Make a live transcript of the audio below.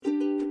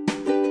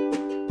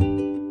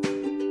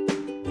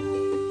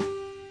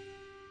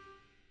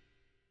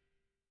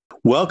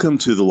Welcome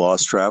to The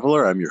Lost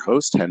Traveler. I'm your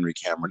host, Henry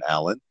Cameron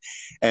Allen.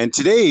 And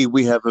today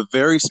we have a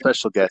very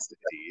special guest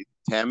indeed,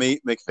 Tammy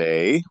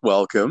McVeigh.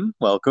 Welcome,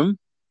 welcome.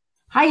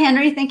 Hi,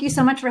 Henry. Thank you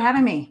so much for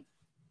having me.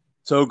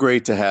 So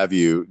great to have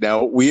you.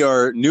 Now, we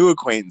are new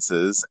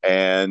acquaintances,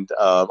 and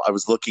I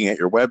was looking at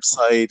your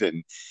website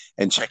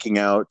and checking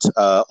out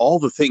all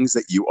the things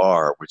that you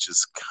are, which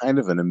is kind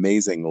of an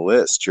amazing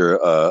list. You're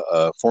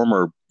a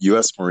former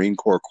U.S. Marine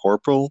Corps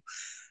corporal.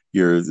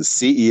 You're the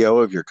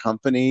CEO of your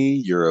company.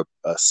 You're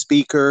a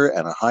speaker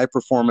and a high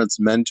performance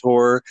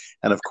mentor.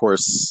 And of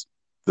course,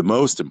 the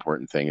most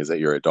important thing is that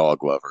you're a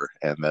dog lover.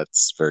 And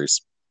that's very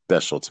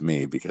special to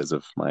me because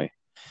of my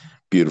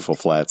beautiful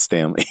flat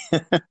Stanley.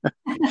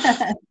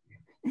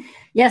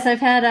 Yes, I've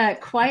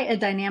had quite a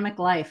dynamic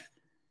life.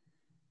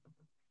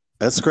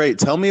 That's great.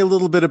 Tell me a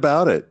little bit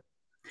about it.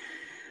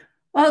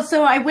 Well,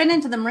 so I went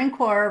into the Marine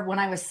Corps when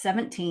I was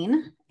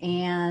 17,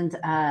 and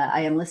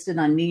I enlisted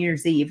on New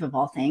Year's Eve, of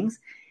all things.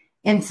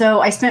 And so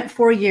I spent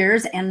 4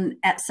 years, and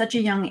at such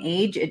a young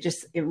age, it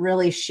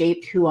really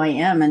shaped who I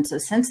am. And so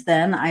since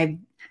then, I've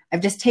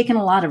just taken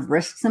a lot of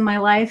risks in my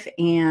life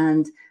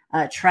and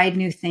tried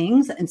new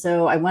things. And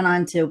so I went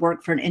on to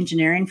work for an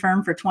engineering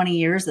firm for 20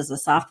 years as a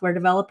software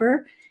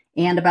developer.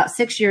 And about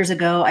 6 years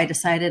ago, I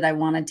decided I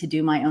wanted to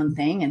do my own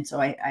thing. And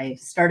so I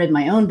started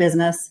my own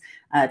business,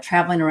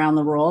 traveling around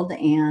the world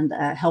and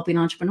helping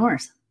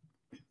entrepreneurs.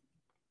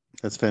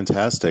 That's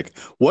fantastic.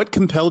 What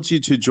compelled you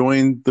to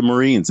join the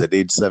Marines at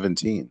age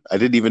 17? I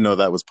didn't even know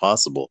that was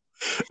possible.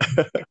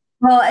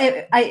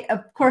 Well,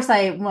 of course,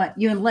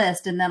 you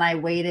enlist, and then I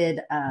waited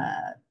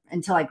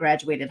until I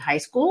graduated high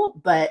school.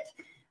 But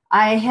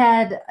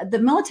the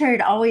military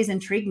had always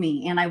intrigued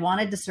me, and I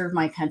wanted to serve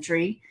my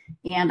country.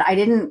 And I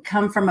didn't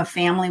come from a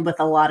family with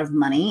a lot of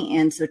money.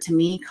 And so to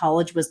me,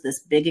 college was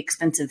this big,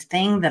 expensive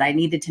thing that I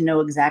needed to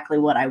know exactly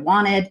what I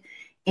wanted.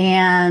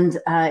 And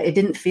it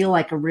didn't feel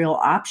like a real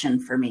option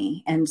for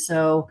me. And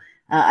so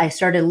I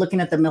started looking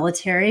at the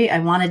military. I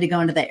wanted to go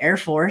into the Air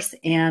Force,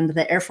 and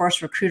the Air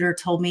Force recruiter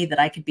told me that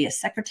I could be a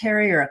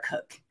secretary or a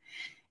cook.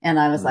 And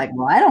I was like,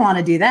 well, I don't want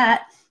to do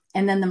that.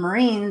 And then the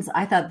Marines,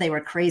 I thought they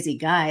were crazy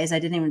guys. I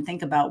didn't even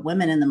think about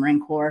women in the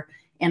Marine Corps.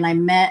 And I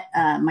met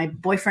my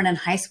boyfriend in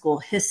high school.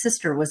 His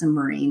sister was a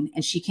Marine,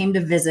 and she came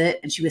to visit,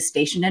 and she was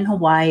stationed in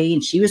Hawaii,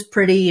 and she was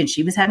pretty, and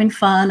she was having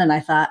fun. And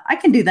I thought, I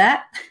can do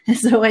that. And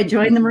so I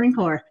joined the Marine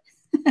Corps.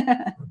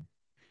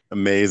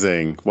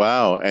 Amazing.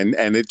 Wow. And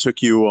it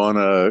took you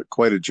on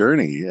quite a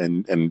journey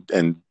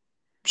and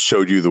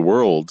showed you the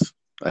world,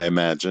 I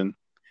imagine.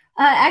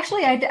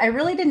 Actually, I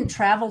really didn't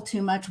travel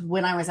too much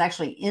when I was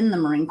actually in the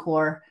Marine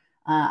Corps.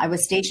 I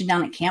was stationed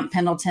down at Camp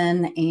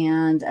Pendleton,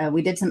 and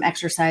we did some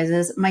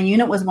exercises. My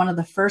unit was one of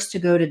the first to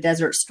go to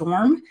Desert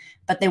Storm,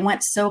 but they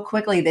went so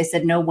quickly, they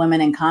said no women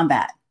in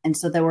combat. And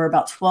so there were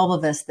about 12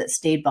 of us that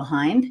stayed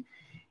behind.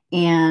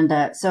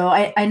 And so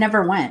I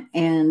never went.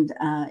 And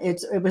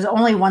it was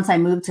only once I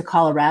moved to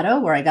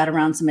Colorado, where I got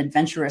around some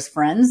adventurous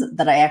friends,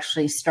 that I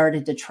actually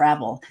started to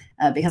travel.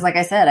 Because like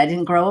I said, I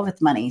didn't grow up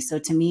with money. So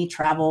to me,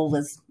 travel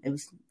was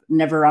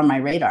never on my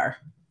radar.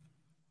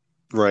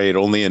 Right,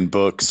 only in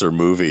books or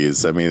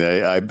movies. I mean,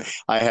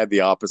 I had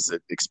the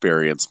opposite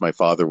experience. My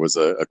father was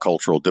a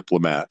cultural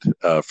diplomat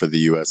for the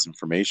U.S.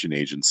 Information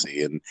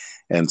Agency,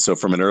 and so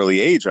from an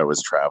early age, I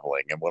was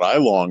traveling. And what I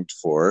longed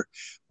for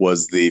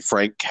was the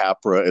Frank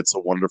Capra "It's a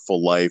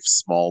Wonderful Life,"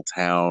 small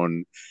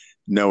town,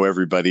 know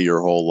everybody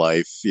your whole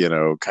life,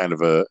 kind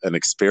of an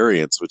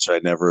experience, which I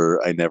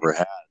never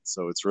had.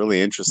 So it's really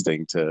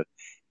interesting to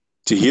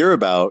hear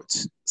about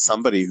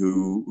somebody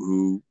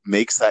who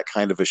makes that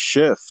kind of a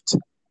shift.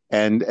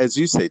 And as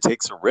you say,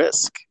 takes a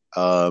risk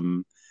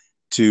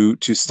to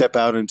step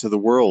out into the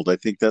world. I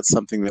think that's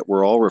something that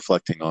we're all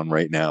reflecting on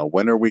right now.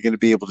 When are we going to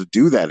be able to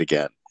do that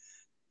again?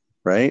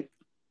 Right?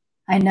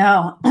 I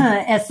know.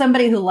 As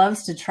somebody who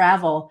loves to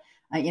travel,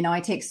 I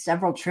take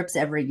several trips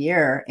every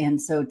year. And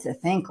so to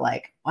think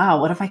like, wow,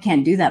 what if I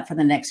can't do that for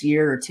the next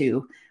year or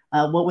two?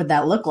 What would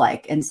that look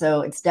like? And so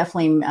it's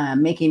definitely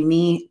making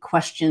me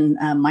question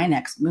my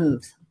next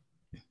moves.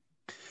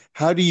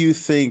 How do you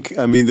think,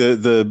 I mean,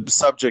 the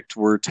subject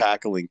we're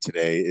tackling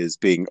today is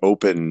being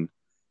open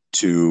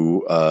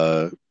to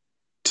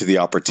the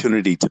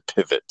opportunity to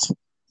pivot,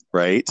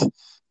 right?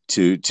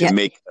 To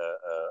make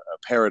a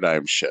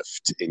paradigm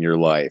shift in your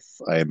life,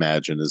 I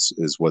imagine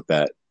is what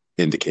that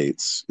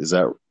indicates. Is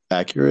that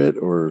accurate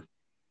or?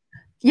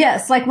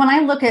 Yes, like when I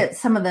look at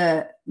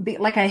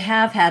like I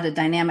have had a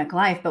dynamic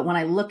life, but when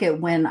I look at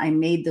when I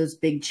made those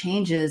big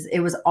changes, it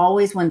was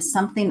always when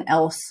something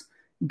else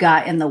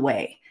got in the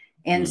way.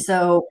 And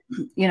so,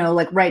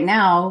 like right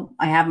now,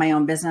 I have my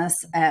own business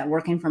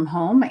working from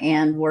home,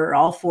 and we're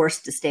all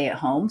forced to stay at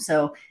home.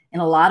 So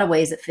in a lot of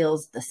ways, it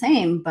feels the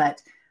same,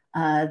 but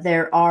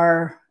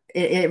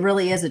it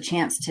really is a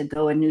chance to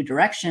go a new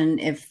direction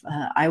if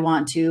I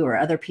want to, or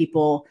other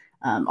people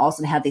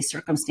also have these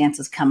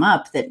circumstances come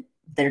up that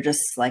they're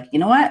just like, you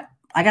know what,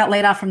 I got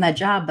laid off from that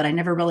job, but I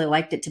never really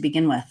liked it to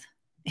begin with,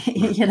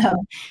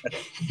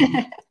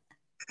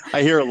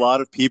 I hear a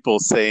lot of people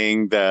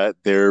saying that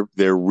they're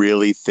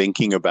really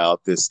thinking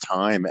about this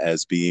time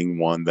as being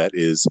one that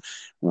is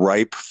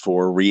ripe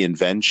for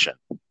reinvention,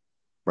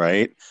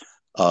 right?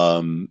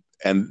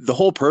 And the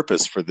whole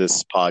purpose for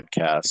this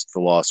podcast, The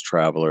Lost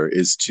Traveler,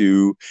 is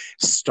to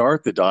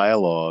start the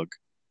dialogue,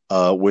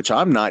 which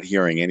I'm not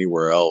hearing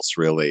anywhere else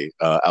really,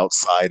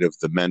 outside of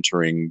the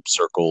mentoring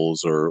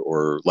circles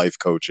or life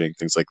coaching,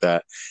 things like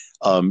that,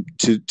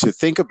 to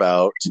think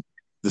about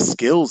the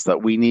skills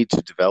that we need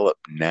to develop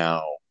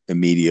now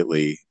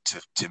immediately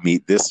to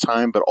meet this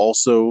time, but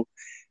also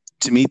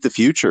to meet the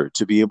future,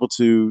 to be able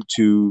to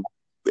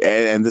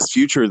and this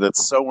future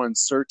that's so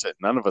uncertain.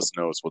 None of us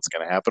knows what's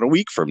going to happen a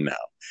week from now.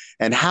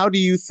 And how do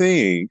you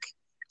think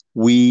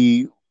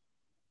we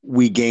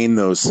gain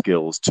those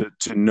skills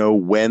to know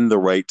when the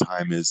right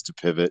time is to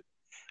pivot,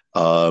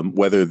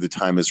 whether the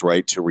time is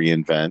right to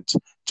reinvent,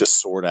 just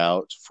sort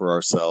out for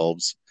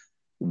ourselves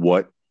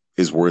what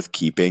is worth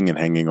keeping and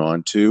hanging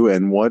on to,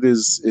 and what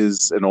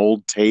is an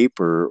old tape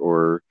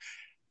or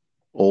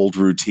old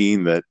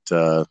routine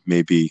that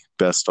may be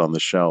best on the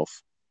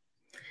shelf?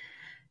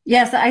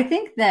 Yes, I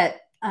think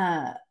that,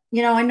 I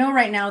know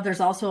right now there's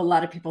also a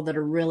lot of people that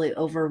are really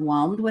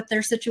overwhelmed with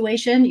their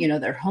situation.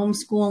 They're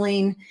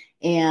homeschooling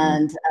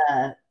and,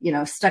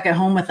 stuck at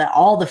home with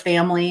all the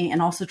family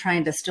and also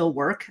trying to still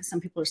work.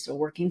 Some people are still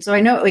working. So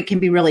I know it can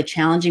be really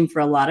challenging for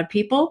a lot of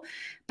people,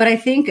 but I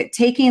think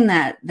taking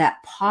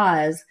that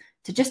pause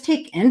to just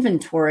take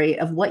inventory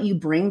of what you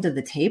bring to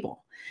the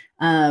table.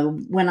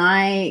 When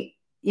I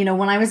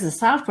was a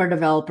software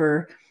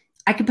developer,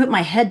 I could put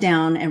my head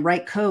down and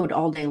write code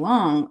all day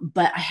long,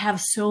 but I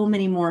have so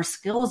many more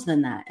skills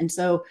than that. And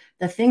so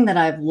the thing that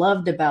I've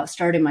loved about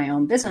starting my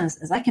own business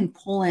is I can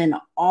pull in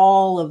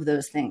all of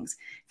those things.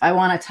 If I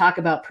want to talk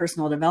about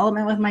personal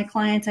development with my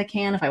clients, I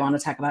can. If I want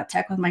to talk about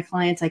tech with my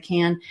clients, I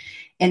can.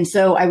 And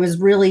so I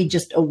was really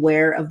just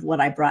aware of what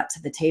I brought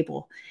to the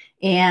table.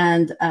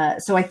 And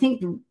so I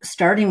think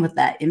starting with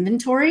that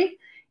inventory.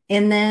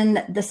 And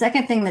then the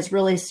second thing that's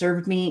really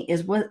served me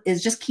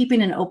is just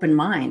keeping an open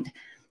mind.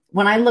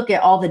 When I look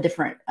at all the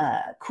different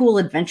cool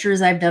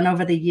adventures I've done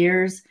over the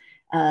years,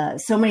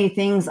 so many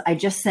things I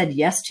just said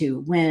yes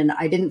to when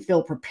I didn't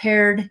feel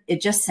prepared.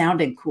 It just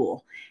sounded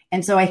cool.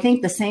 And so I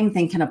think the same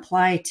thing can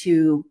apply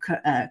to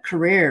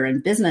career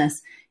and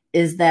business,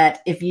 is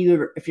that if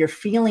you're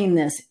feeling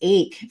this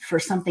ache for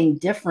something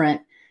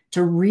different,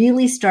 to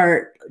really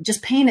start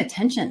just paying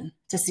attention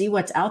to see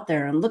what's out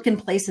there and look in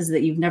places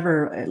that you've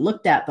never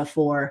looked at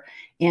before,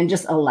 and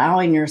just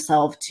allowing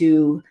yourself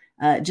to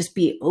just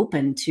be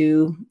open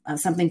to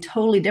something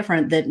totally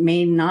different that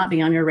may not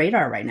be on your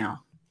radar right now.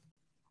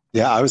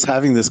 Yeah, I was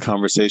having this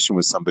conversation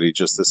with somebody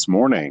just this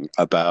morning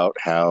about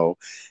how,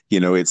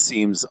 it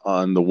seems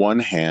on the one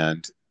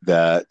hand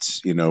that,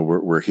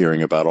 we're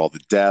hearing about all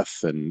the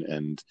death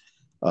and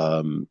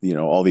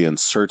all the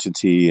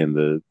uncertainty and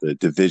the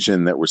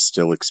division that we're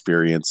still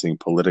experiencing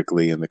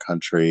politically in the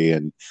country,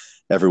 and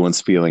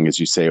everyone's feeling, as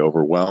you say,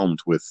 overwhelmed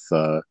with,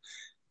 how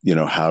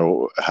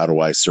do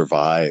I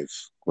survive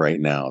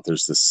right now?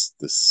 There's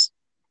this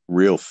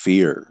real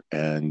fear,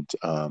 and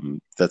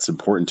that's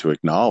important to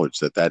acknowledge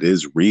that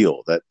is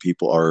real, that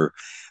people are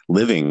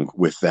living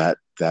with that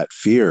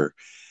fear.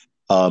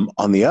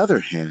 On the other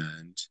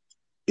hand,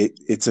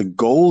 it's a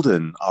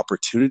golden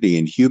opportunity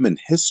in human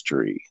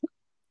history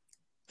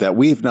that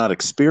we've not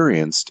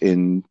experienced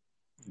in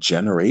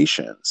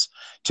generations,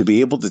 to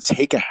be able to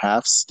take a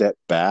half step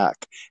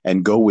back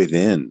and go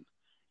within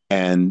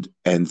and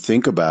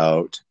think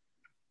about,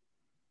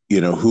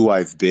 who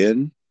I've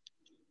been,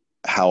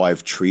 how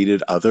I've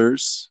treated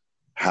others,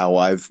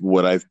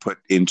 what I've put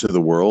into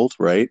the world,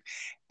 right?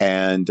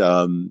 And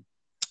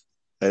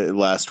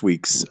last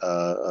week's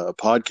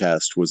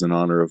podcast was in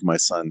honor of my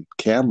son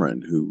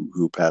Cameron,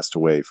 who passed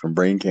away from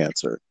brain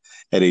cancer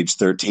at age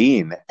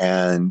 13,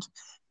 and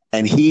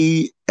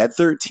he at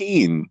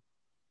 13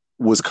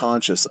 was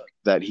conscious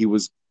that he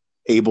was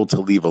able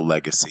to leave a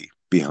legacy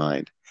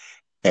behind.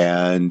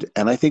 And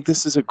I think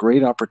this is a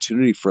great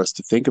opportunity for us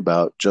to think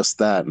about just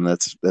that. And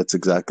that's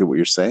exactly what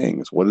you're saying,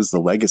 is what is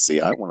the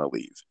legacy I want to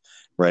leave,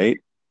 right?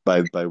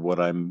 By what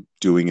I'm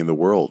doing in the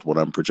world, what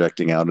I'm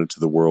projecting out into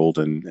the world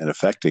and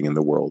affecting in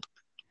the world.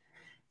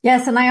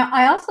 Yes. And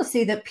I also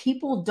see that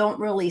people don't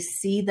really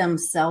see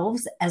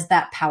themselves as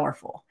that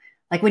powerful.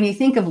 Like when you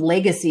think of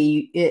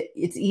legacy,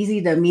 it's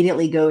easy to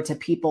immediately go to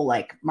people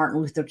like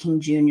Martin Luther King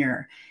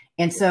Jr.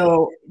 And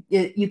so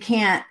you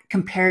can't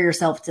compare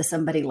yourself to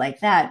somebody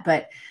like that,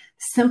 but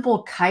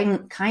simple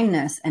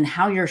kindness and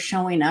how you're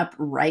showing up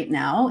right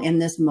now in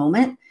this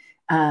moment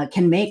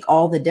can make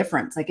all the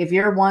difference. Like if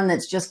you're one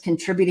that's just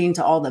contributing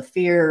to all the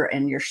fear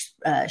and you're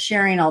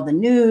sharing all the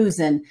news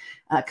and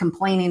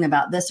complaining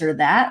about this or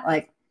that,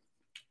 like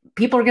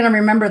people are going to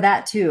remember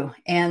that too.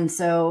 And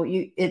so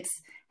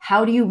it's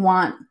how do you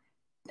want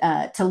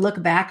to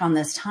look back on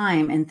this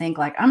time and think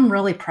like, I'm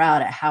really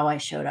proud at how I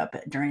showed up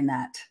during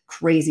that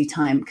crazy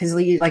time. Because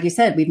like you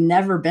said, we've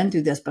never been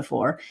through this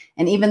before.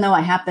 And even though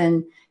I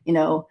happen,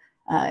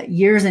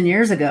 years and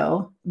years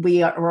ago,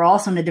 we're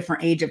also in a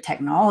different age of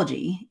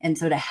technology. And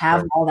so to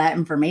have all that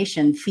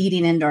information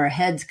feeding into our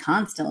heads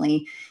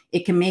constantly,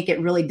 it can make it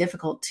really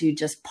difficult to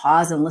just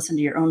pause and listen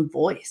to your own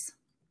voice.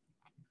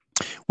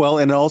 Well,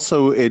 and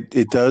also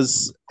it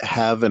does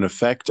have an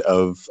effect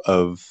of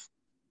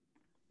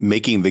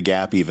making the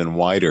gap even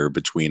wider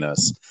between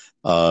us.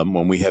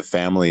 When we have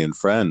family and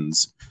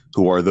friends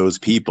who are those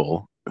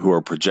people who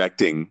are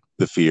projecting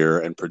the fear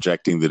and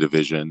projecting the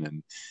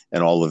division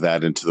and all of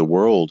that into the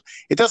world,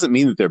 it doesn't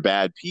mean that they're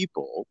bad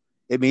people.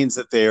 It means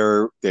that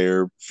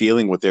they're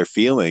feeling what they're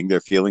feeling.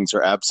 Their feelings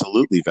are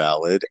absolutely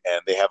valid,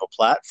 and they have a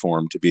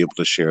platform to be able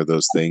to share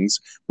those things,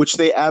 which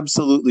they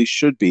absolutely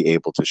should be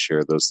able to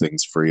share those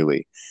things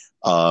freely.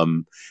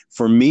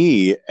 For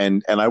me,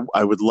 and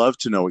I would love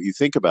to know what you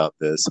think about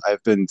this.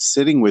 I've been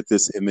sitting with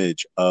this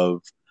image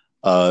of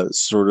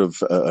sort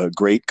of a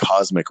great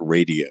cosmic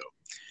radio.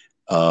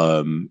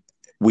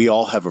 We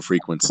all have a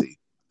frequency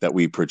that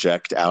we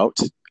project out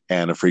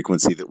and a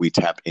frequency that we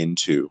tap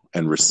into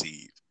and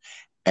receive.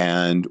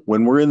 And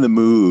when we're in the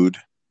mood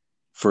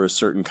for a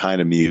certain kind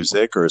of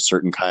music or a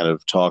certain kind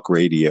of talk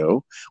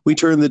radio, we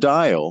turn the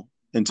dial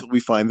until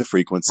we find the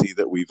frequency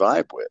that we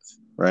vibe with,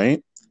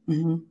 right?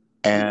 Mm-hmm.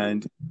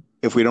 And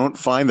if we don't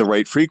find the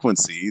right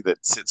frequency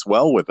that sits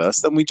well with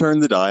us, then we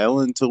turn the dial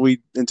until we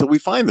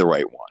find the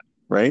right one,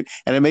 right?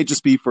 And it may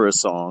just be for a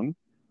song,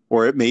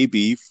 or it may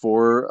be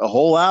for a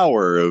whole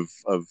hour of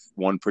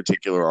one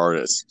particular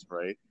artist,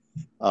 right?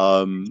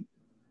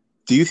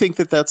 Do you think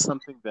that that's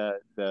something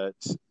that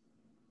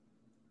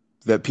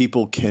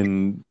people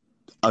can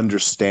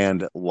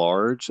understand at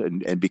large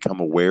and become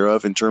aware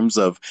of in terms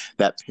of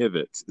that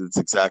pivot? It's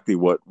exactly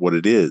what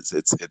it is.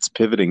 It's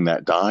pivoting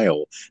that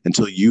dial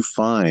until you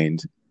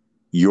find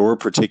your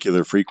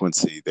particular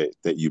frequency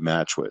that you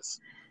match with.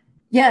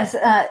 Yes,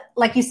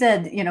 like you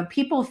said,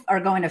 people are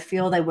going to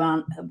feel they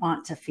want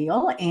to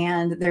feel,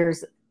 and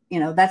there's,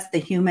 that's the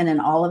human in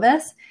all of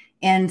us.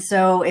 And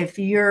so if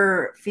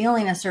you're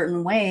feeling a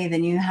certain way,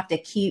 then you have to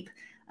keep,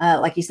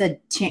 like you said,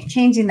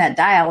 changing that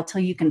dial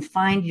till you can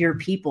find your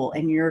people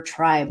and your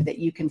tribe that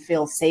you can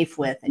feel safe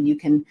with, and you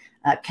can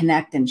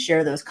connect and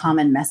share those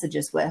common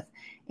messages with.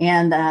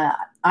 And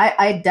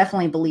I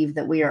definitely believe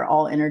that we are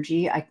all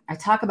energy. I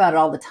talk about it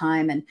all the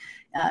time. And,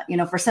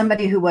 for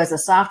somebody who was a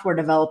software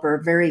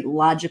developer, very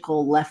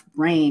logical left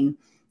brain,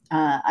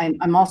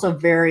 I'm also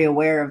very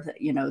aware of,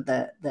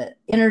 the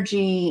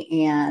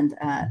energy and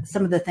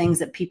some of the things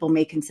that people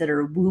may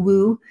consider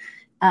woo-woo.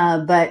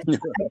 But,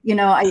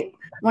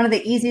 one of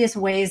the easiest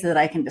ways that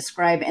I can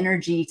describe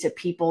energy to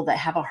people that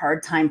have a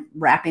hard time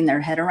wrapping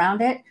their head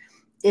around it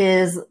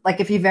is like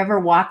if you've ever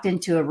walked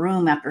into a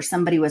room after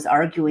somebody was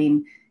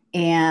arguing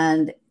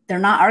and they're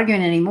not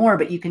arguing anymore,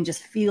 but you can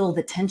just feel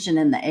the tension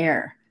in the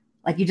air.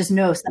 Like you just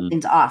know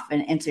something's off.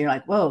 And so you're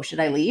like, whoa, should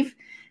I leave?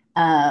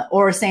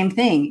 Or same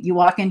thing, you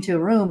walk into a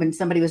room and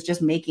somebody was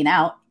just making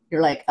out.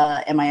 You're like,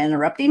 am I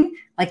interrupting?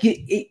 Like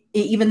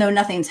even though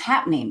nothing's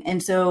happening.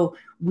 And so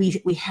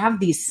we have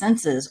these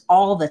senses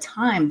all the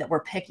time that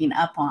we're picking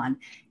up on.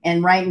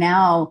 And right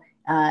now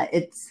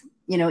it's,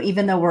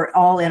 even though we're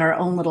all in our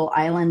own little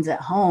islands at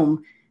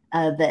home,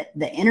 that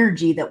the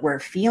energy that we're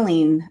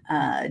feeling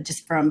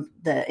just from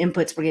the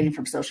inputs we're getting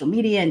from social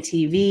media and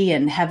TV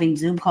and having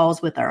Zoom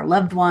calls with our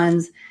loved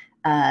ones,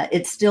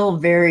 it's still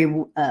very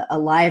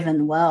alive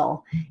and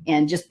well.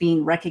 And just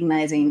being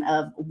recognizing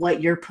of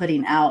what you're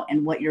putting out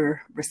and what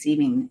you're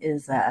receiving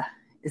is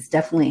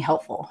definitely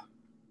helpful.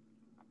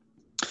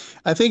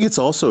 I think it's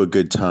also a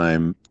good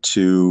time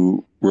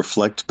to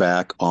reflect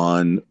back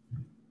on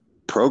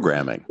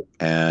programming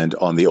and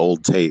on the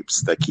old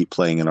tapes that keep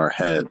playing in our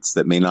heads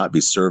that may not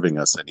be serving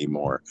us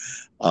anymore,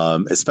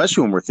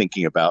 especially when we're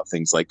thinking about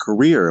things like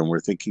career and we're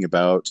thinking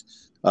about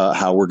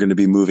how we're going to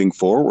be moving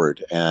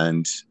forward.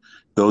 And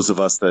those of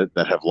us that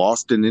have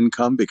lost an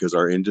income because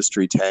our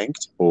industry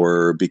tanked,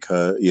 or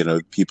because,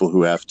 people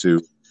who have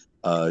to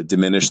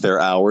diminish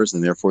their hours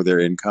and therefore their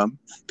income,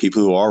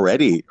 people who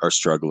already are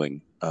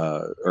struggling,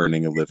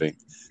 earning a living.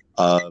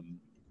 I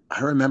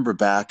remember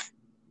back,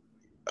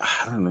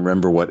 I don't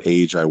remember what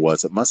age I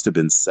was. It must have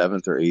been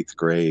 7th or 8th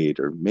grade,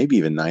 or maybe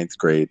even 9th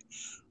grade.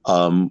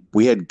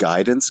 We had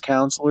guidance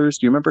counselors.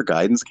 Do you remember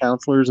guidance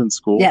counselors in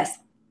school? Yes.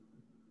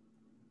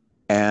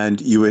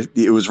 And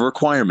it was a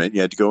requirement.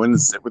 You had to go in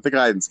and sit with the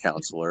guidance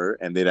counselor,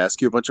 and they'd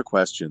ask you a bunch of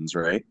questions,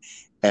 right?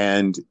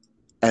 And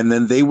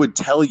then they would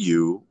tell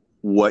you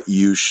what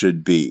you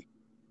should be.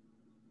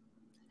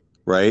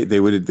 Right? They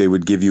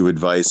would give you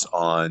advice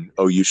on,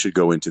 you should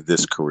go into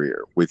this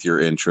career with your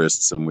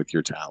interests and with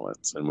your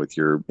talents and with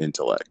your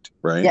intellect,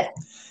 right? Yeah.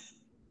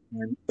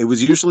 It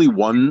was usually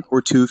one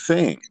or two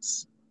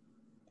things,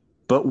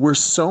 but we're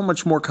so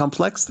much more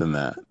complex than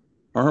that,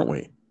 aren't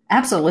we?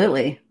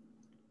 Absolutely.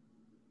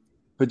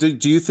 But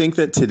do you think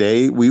that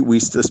today we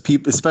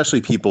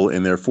especially people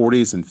in their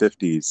 40s and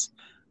 50s,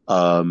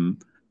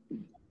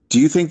 do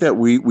you think that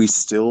we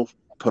still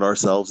put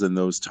ourselves in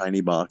those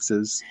tiny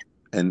boxes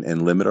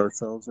and limit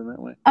ourselves in that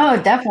way? Oh,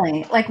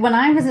 definitely. Like when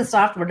I was a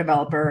software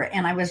developer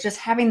and I was just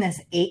having this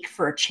ache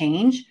for a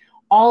change,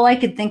 all I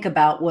could think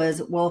about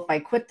was, well, if I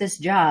quit this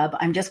job,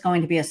 I'm just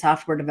going to be a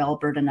software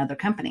developer at another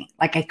company.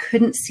 Like I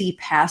couldn't see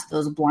past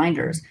those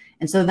blinders.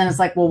 And so then it's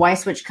like, well, why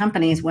switch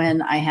companies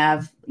when I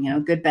have,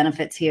 good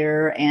benefits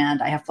here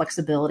and I have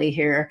flexibility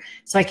here?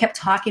 So I kept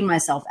talking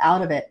myself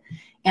out of it.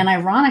 And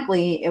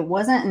ironically, it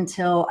wasn't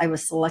until I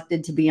was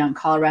selected to be on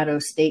Colorado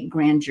State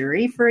grand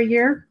jury for a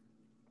year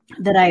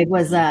that I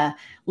was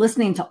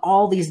listening to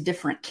all these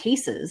different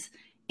cases.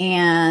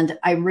 And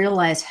I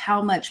realized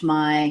how much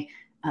my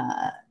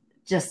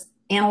just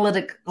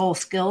analytical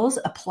skills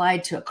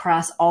applied to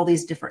across all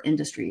these different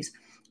industries.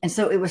 And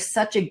so it was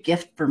such a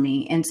gift for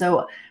me. And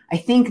so I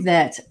think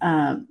that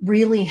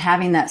really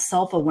having that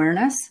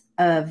self-awareness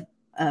of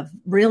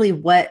really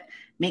what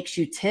makes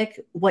you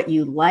tick, what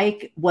you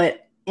like,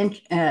 what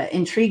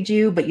intrigued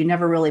you, but you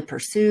never really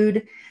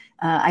pursued.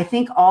 I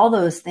think all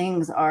those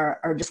things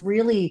are just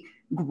really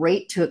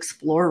great to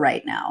explore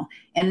right now.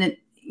 And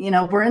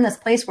we're in this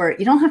place where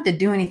you don't have to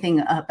do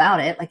anything about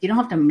it. Like you don't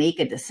have to make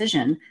a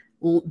decision,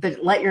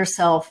 but let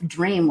yourself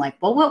dream like,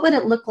 well, what would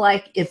it look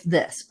like if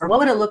this, or what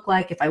would it look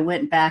like if I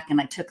went back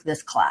and I took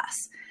this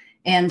class?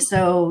 And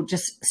so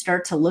just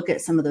start to look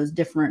at some of those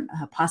different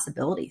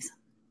possibilities.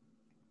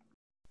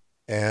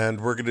 And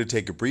we're going to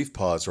take a brief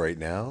pause right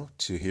now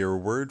to hear a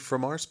word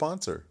from our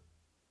sponsor.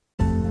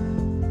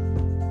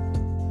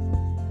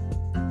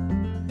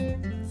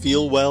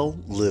 Feel well,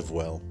 live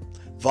well.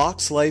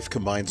 Vox Life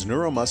combines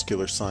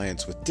neuromuscular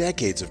science with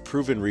decades of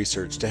proven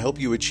research to help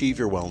you achieve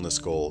your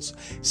wellness goals.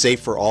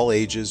 Safe for all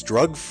ages,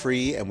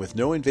 drug-free, and with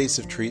no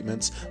invasive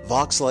treatments,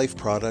 Vox Life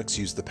products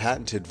use the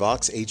patented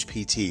Vox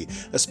HPT,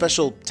 a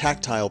special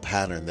tactile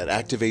pattern that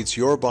activates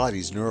your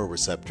body's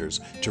neuroreceptors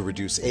to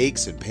reduce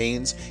aches and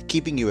pains,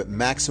 keeping you at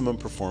maximum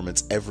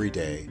performance every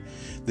day.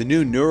 The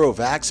new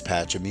Neurovax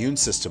Patch Immune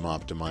System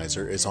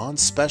Optimizer is on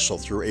special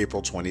through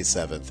April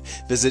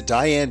 27th. Visit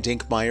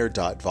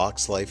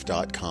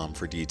dianedinkmeyer.voxlife.com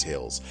for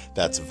details.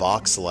 That's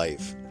Vox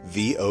Life,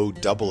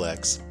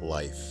 VOXX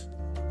Life.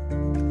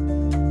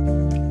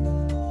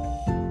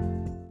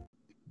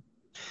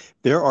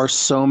 There are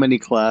so many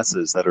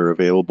classes that are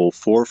available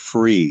for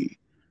free,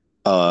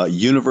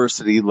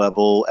 university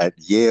level at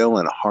Yale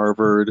and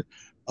Harvard.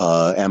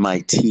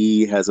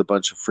 MIT has a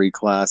bunch of free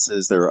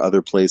classes. There are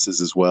other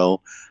places as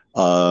well.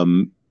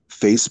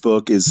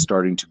 Facebook is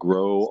starting to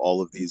grow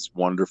all of these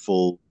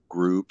wonderful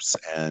groups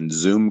and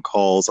Zoom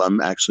calls. I'm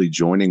actually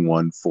joining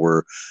one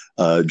for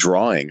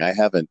drawing. I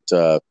haven't,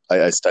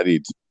 I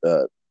studied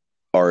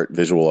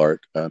visual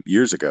art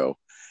years ago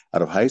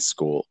out of high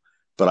school,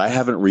 but I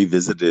haven't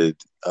revisited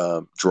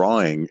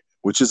drawing,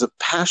 which is a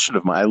passion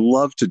of mine. I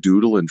love to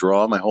doodle and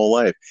draw my whole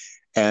life.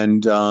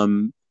 And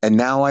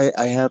now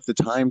I have the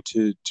time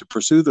to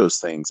pursue those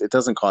things. It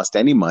doesn't cost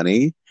any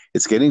money.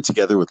 It's getting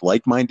together with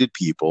like-minded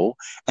people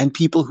and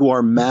people who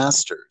are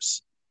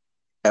masters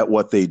at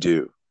what they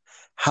do.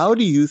 How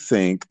do you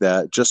think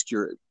that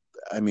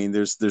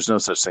there's no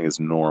such thing as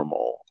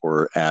normal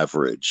or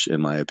average, in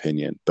my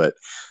opinion, but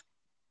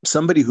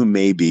somebody who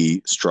may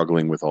be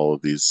struggling with all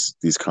of these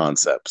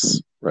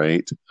concepts,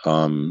 right?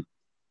 How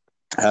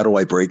do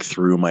I break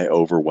through my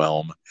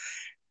overwhelm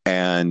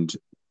and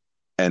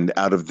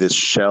out of this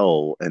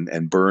shell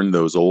and burn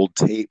those old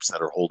tapes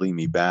that are holding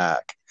me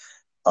back?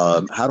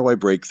 How do I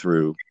break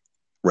through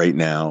right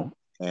now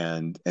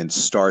and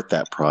start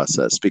that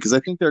process? Because I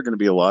think there are going to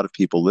be a lot of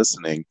people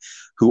listening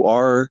who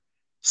are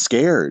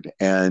scared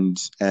and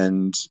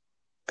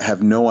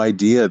have no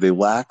idea. They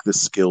lack the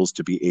skills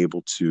to be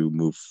able to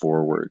move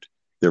forward.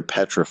 They're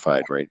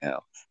petrified right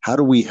now. How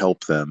do we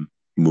help them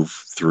move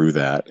through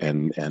that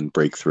and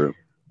break through?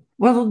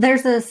 Well,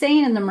 there's a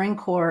saying in the Marine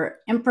Corps: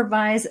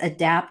 improvise,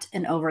 adapt,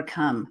 and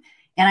overcome.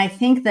 And I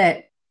think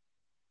that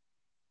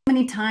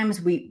many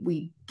times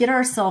we get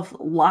ourselves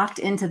locked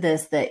into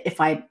this, that if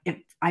I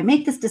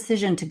make this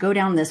decision to go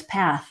down this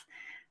path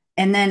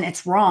and then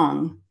it's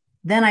wrong,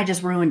 then I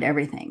just ruined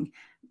everything.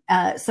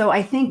 So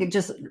I think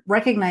just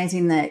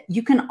recognizing that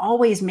you can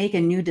always make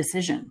a new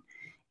decision.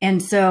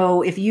 And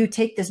so if you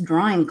take this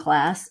drawing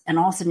class and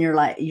all of a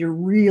sudden you're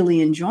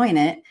really enjoying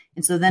it,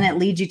 and so then it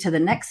leads you to the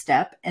next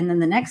step, and then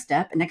the next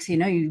step, and next thing you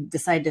know, you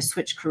decide to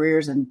switch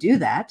careers and do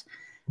that.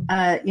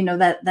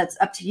 That's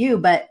up to you.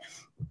 But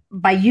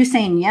by you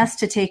saying yes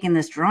to taking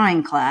this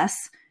drawing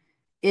class,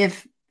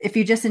 if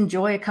you just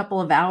enjoy a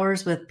couple of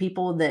hours with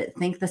people that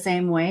think the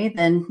same way,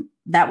 then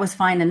that was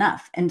fine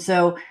enough. And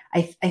so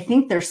I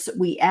think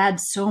we add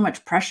so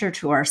much pressure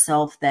to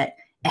ourselves that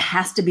it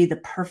has to be the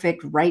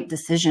perfect right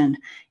decision.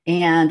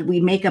 And we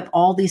make up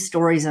all these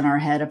stories in our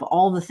head of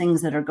all the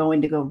things that are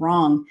going to go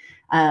wrong.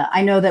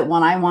 I know that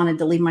when I wanted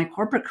to leave my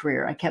corporate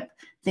career, I kept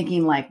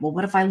thinking like, well,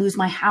 what if I lose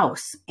my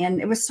house?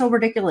 And it was so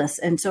ridiculous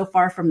and so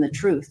far from the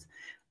truth.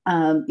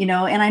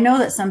 And I know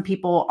that some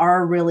people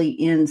are really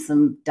in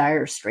some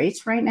dire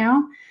straits right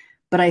now,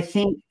 but I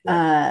think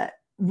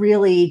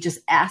really just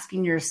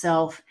asking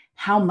yourself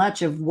how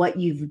much of what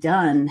you've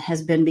done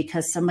has been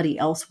because somebody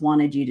else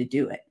wanted you to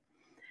do it.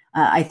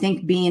 I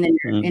think being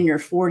in your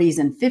 40s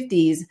and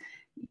 50s,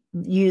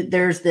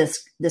 there's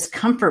this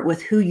comfort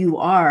with who you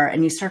are,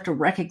 and you start to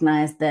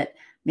recognize that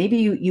maybe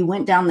you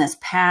went down this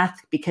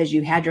path because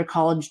you had your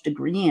college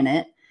degree in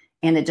it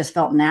and it just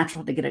felt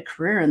natural to get a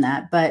career in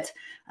that. But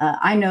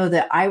I know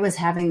that I was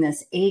having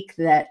this ache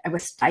that I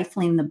was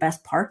stifling the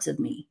best parts of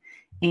me.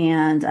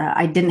 And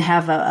I didn't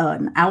have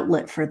an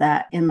outlet for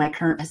that in my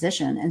current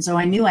position. And so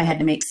I knew I had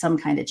to make some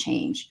kind of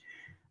change.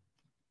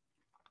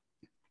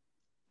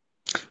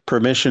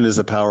 Permission is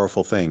a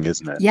powerful thing,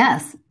 isn't it?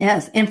 Yes,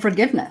 yes. And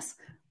forgiveness.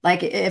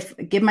 Like if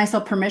give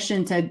myself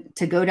permission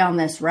to go down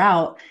this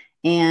route.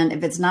 And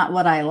if it's not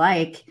what I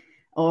like,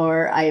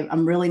 or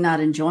I'm really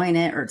not enjoying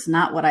it, or it's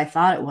not what I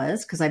thought it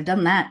was, because I've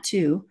done that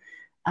too,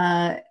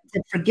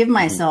 to forgive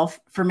myself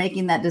for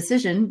making that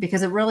decision,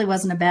 because it really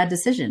wasn't a bad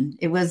decision.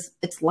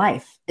 It's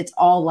life. It's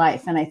all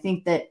life. And I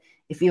think that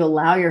if you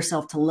allow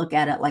yourself to look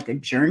at it like a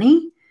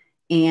journey,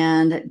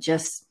 and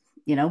just,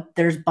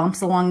 there's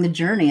bumps along the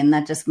journey, and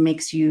that just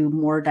makes you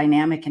more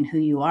dynamic in who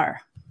you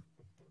are.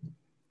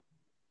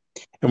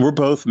 And we're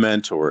both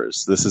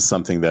mentors. This is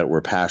something that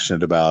we're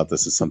passionate about.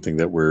 This is something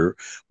that we're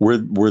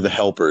the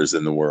helpers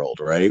in the world,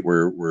 right?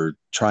 We're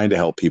trying to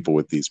help people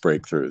with these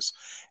breakthroughs.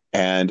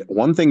 And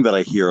one thing that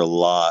I hear a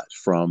lot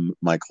from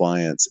my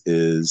clients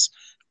is,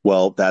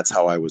 well, that's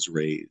how I was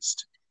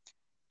raised.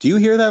 Do you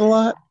hear that a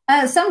lot?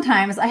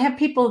 Sometimes I have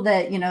people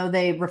that,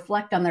 they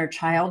reflect on their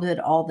childhood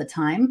all the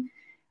time.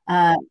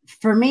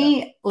 For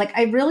me, like,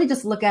 I really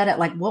just look at it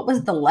like, what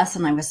was the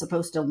lesson I was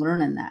supposed to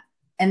learn in that?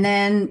 And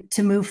then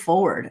to move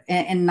forward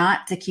and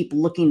not to keep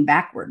looking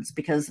backwards,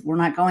 because we're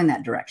not going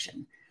that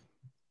direction.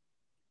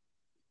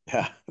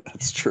 Yeah,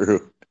 that's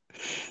true.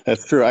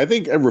 That's true. I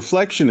think a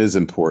reflection is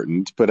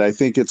important, but I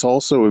think it's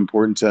also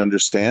important to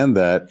understand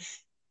that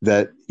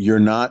you're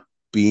not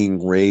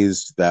being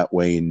raised that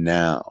way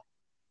now,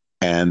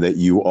 and that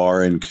you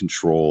are in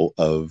control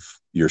of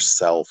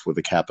yourself with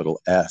a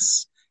capital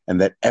S, and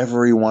that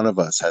every one of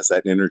us has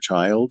that inner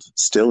child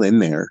still in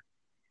there,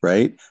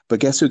 right?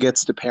 But guess who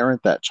gets to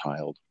parent that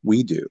child?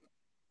 We do,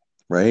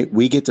 right?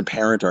 We get to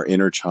parent our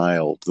inner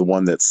child, the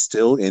one that's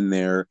still in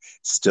there,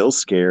 still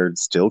scared,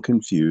 still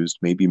confused,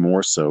 maybe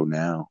more so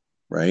now,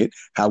 right?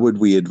 How would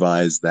we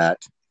advise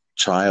that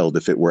child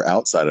if it were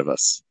outside of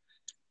us,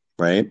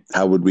 right?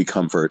 How would we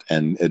comfort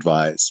and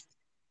advise?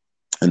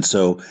 And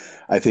so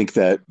I think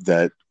that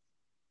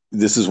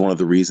this is one of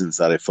the reasons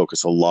that I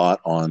focus a lot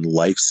on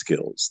life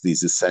skills,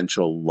 these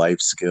essential life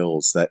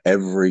skills that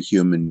every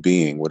human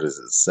being, what is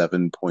it,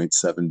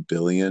 7.7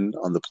 billion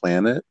on the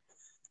planet,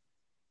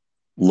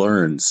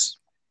 learns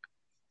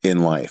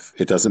in life.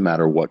 It doesn't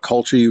matter what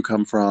culture you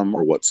come from,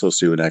 or what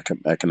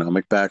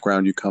socioeconomic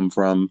background you come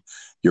from,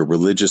 your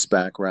religious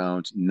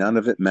background, none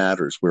of it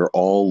matters. We're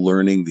all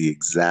learning the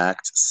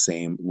exact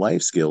same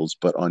life skills,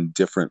 but on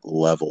different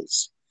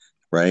levels,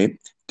 right?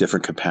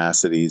 Different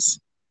capacities.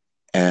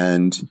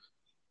 And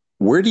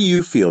where do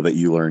you feel that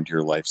you learned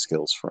your life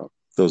skills from,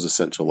 those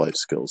essential life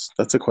skills?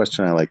 That's a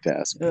question I like to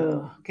ask.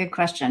 Oh, good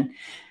question.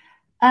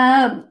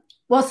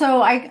 Well,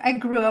 so I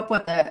grew up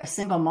with a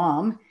single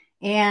mom.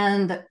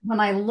 And when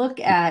I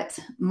look at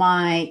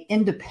my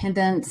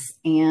independence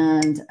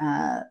and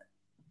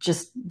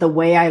just the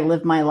way I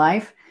live my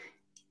life,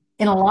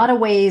 in a lot of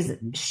ways,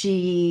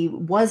 she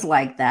was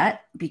like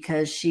that,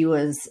 because she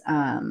was,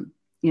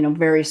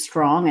 very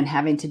strong and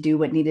having to do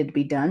what needed to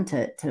be done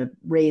to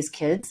raise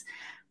kids.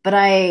 But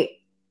I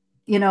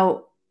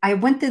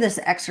went through this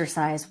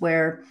exercise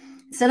where,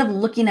 instead of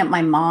looking at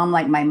my mom,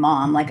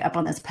 like up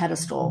on this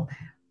pedestal,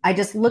 I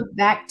just looked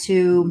back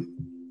to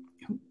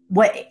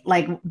what,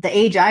 like, the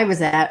age I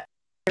was at,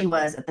 she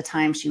was at the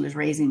time she was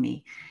raising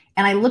me.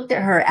 And I looked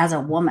at her as a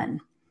woman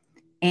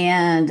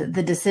and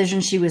the decision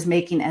she was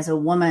making as a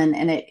woman.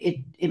 And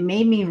it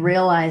made me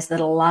realize that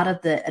a lot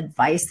of the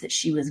advice that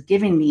she was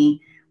giving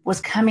me was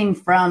coming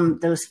from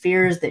those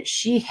fears that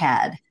she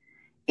had.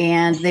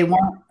 And they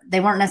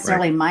weren't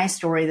necessarily right. My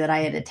story that I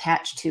had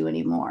attached to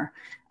anymore.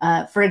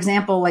 For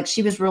example, like,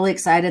 she was really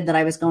excited that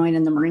I was going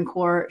in the Marine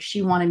Corps.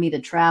 She wanted me to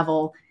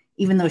travel,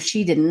 even though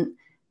she didn't.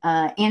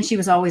 And she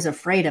was always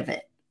afraid of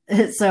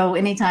it. So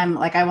anytime,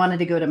 like, I wanted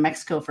to go to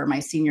Mexico for my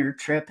senior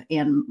trip,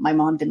 and my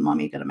mom didn't want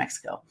me to go to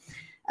Mexico.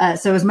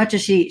 So as much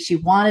as she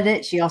wanted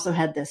it, she also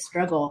had this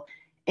struggle.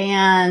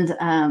 And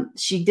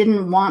she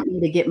didn't want me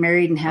to get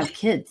married and have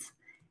kids.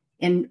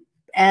 And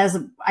as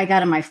I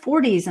got in my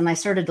 40s and I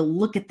started to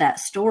look at that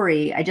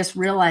story, I just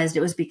realized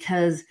it was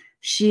because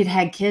she had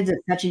had kids at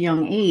such a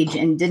young age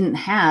and didn't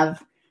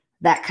have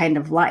that kind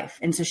of life.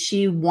 And so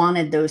she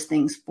wanted those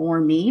things for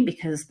me,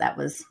 because that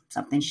was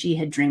something she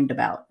had dreamed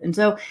about. And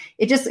so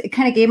it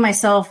kind of gave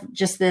myself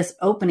just this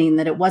opening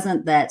that it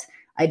wasn't that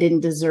I didn't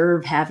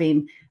deserve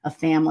having a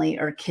family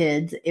or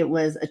kids. It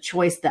was a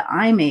choice that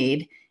I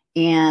made.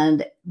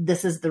 And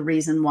this is the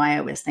reason why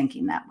I was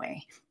thinking that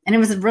way. And it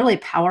was a really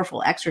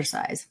powerful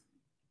exercise.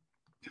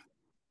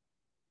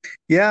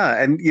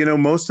 Yeah. And,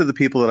 most of the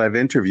people that I've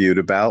interviewed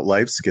about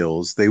life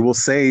skills, they will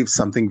say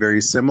something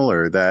very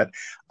similar, that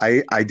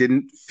I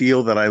didn't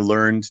feel that I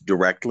learned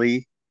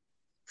directly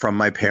from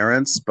my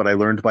parents, but I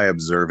learned by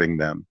observing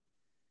them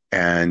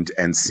and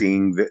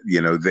seeing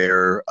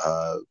their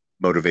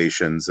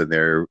motivations and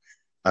their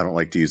I don't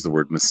like to use the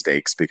word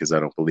mistakes because I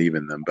don't believe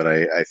in them, but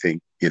I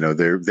think,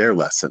 they're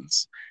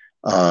lessons.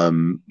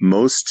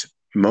 Most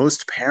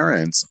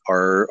parents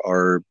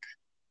are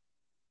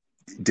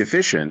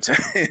deficient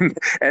and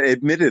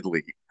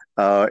admittedly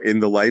in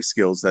the life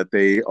skills that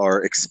they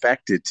are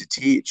expected to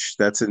teach.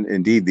 That's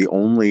indeed the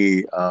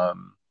only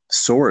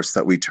source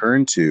that we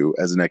turn to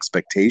as an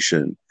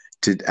expectation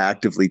to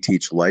actively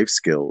teach life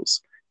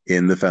skills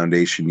in the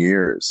foundation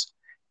years.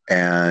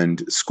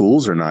 And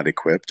schools are not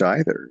equipped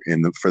either,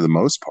 for the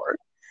most part,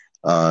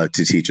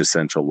 to teach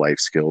essential life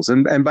skills.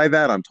 And by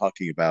that, I'm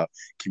talking about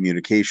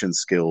communication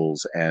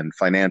skills and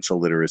financial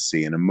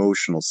literacy and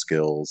emotional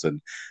skills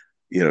and,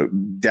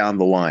 down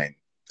the line,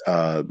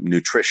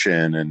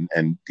 nutrition.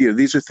 And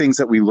these are things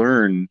that we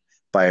learn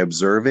by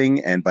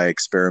observing and by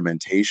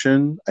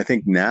experimentation. I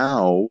think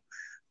now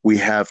we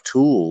have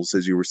tools,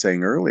 as you were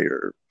saying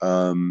earlier,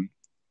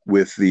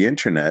 with the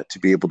internet to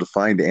be able to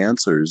find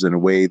answers in a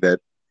way that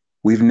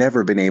we've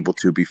never been able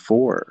to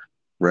before,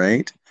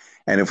 right?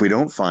 And if we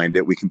don't find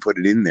it, we can put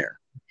it in there.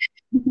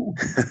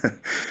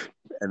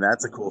 And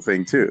that's a cool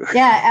thing too.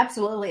 Yeah,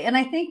 absolutely. And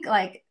I think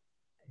like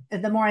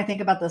the more I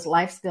think about those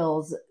life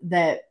skills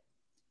that,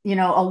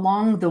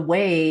 along the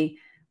way,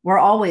 we're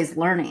always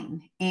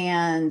learning.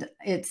 And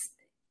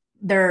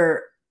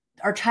our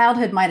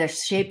childhood might have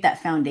shaped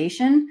that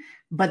foundation,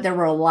 but there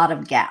were a lot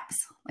of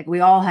gaps. Like we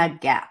all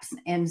had gaps.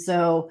 And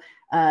so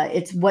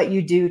it's what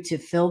you do to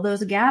fill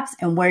those gaps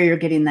and where you're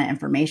getting that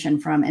information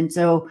from. And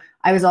so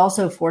I was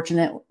also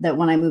fortunate that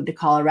when I moved to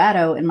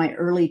Colorado in my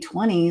early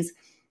 20s,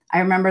 I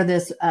remember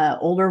this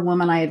older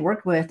woman I had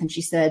worked with, and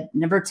she said,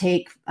 never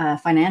take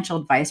financial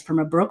advice from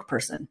a broke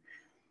person.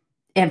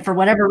 And for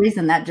whatever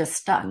reason, that just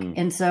stuck.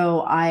 And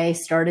so I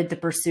started to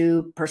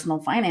pursue personal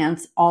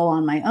finance all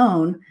on my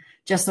own,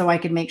 just so I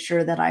could make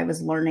sure that I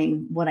was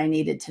learning what I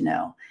needed to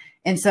know.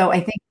 And so I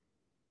think.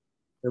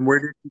 And where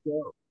did you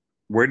go?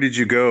 Where did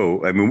you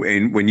go? I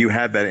mean, when you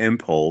had that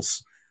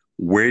impulse,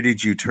 where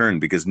did you turn?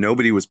 Because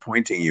nobody was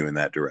pointing you in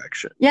that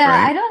direction. Yeah,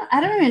 right? I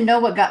don't even know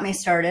what got me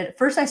started.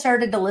 First, I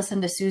started to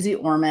listen to Susie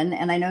Orman,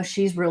 and I know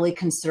she's really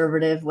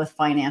conservative with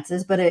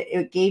finances, but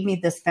it gave me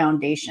this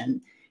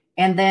foundation.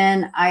 And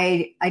then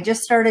I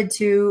just started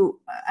to,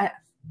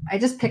 I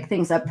just pick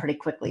things up pretty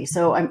quickly.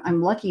 So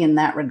I'm lucky in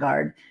that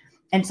regard.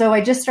 And so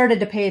I just started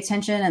to pay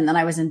attention, and then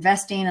I was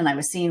investing and I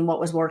was seeing what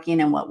was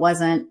working and what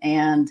wasn't.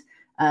 And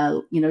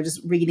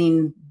just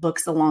reading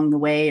books along the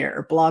way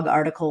or blog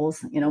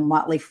articles,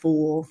 Motley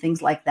Fool,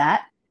 things like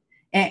that.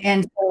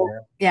 And so,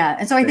 yeah.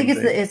 And so I think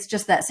it's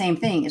just that same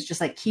thing. It's just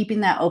like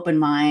keeping that open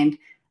mind,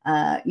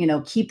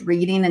 keep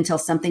reading until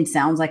something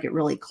sounds like it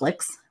really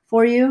clicks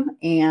for you.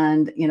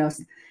 And,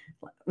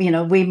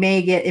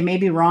 it may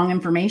be wrong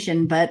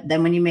information, but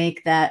then when you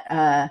make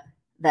that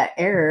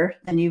error,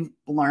 then you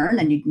learn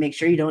and you make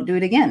sure you don't do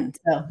it again.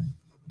 So.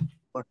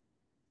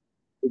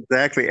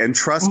 Exactly. And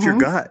trust your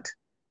gut.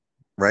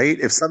 Right?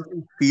 If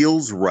something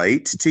feels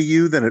right to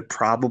you, then it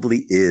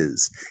probably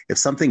is. If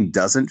something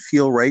doesn't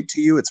feel right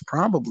to you, it's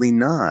probably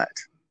not.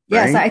 Right?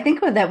 Yeah, so I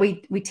think that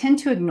we tend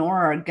to ignore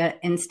our gut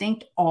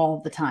instinct all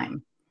the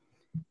time.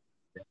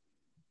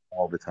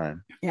 All the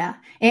time. Yeah.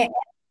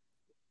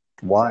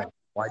 Why?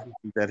 Why do you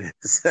think that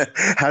is?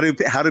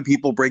 How do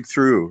people break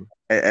through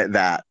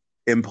that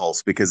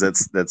impulse? Because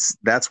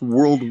that's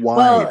worldwide.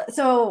 Well,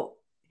 so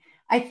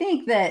I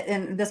think that,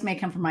 and this may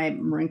come from my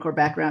Marine Corps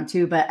background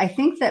too, but I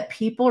think that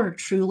people are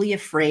truly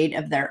afraid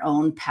of their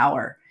own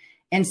power.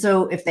 And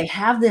so if they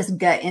have this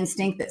gut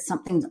instinct that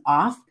something's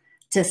off,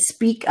 to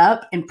speak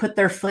up and put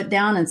their foot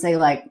down and say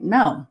like,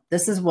 no,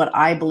 this is what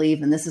I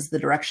believe and this is the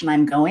direction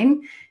I'm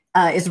going,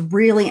 is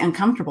really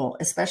uncomfortable,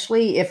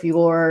 especially if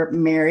you're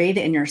married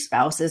and your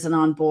spouse isn't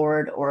on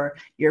board, or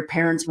your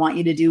parents want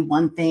you to do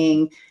one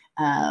thing,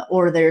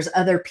 or there's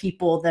other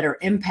people that are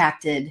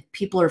impacted.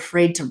 People are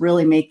afraid to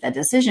really make that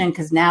decision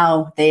because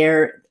now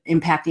they're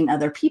impacting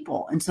other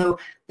people. And so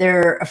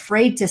they're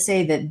afraid to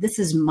say that this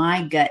is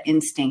my gut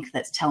instinct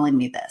that's telling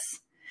me this,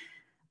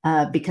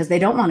 because they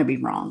don't want to be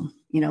wrong.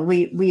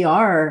 We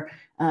are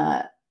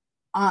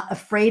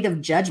afraid of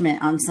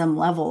judgment on some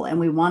level, and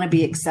we want to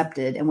be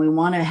accepted and we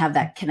want to have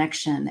that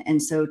connection.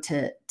 And so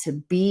to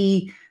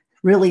be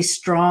really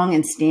strong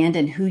and stand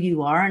in who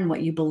you are and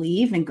what you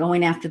believe and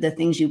going after the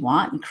things you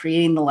want and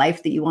creating the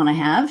life that you want to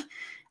have,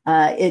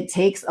 it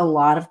takes a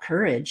lot of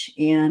courage,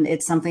 and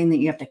it's something that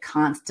you have to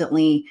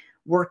constantly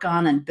work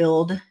on and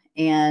build.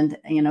 And,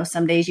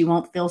 some days you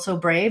won't feel so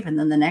brave, and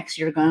then the next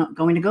you're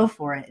going to go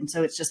for it. And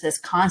so it's just this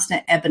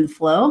constant ebb and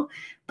flow,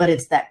 but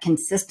it's that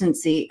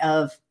consistency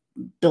of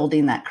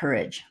building that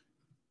courage.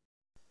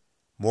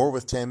 More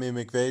with Tammy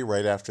McVeigh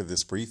right after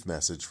this brief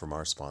message from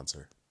our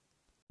sponsor.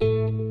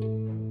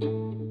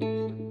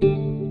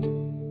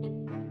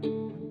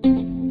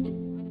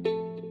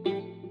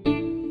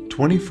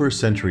 21st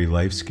century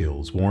life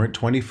skills warrant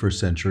 21st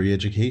century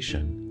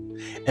education.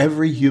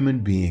 Every human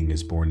being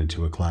is born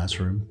into a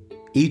classroom,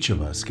 each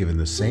of us given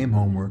the same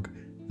homework,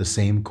 the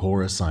same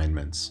core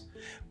assignments: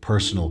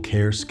 personal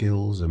care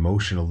skills,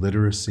 emotional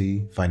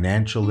literacy,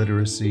 financial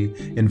literacy,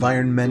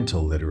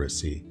 environmental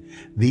literacy,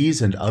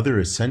 These and other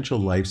essential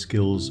life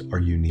skills are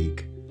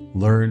unique,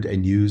 learned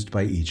and used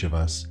by each of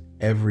us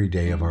every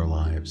day of our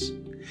lives.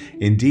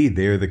 Indeed,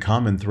 they are the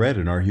common thread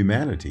in our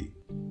humanity,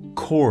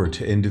 core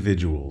to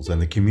individuals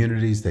and the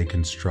communities they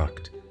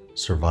construct,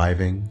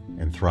 surviving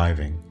and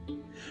thriving.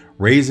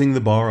 Raising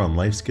the bar on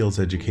life skills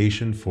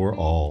education for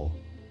all.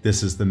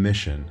 This is the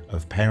mission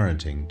of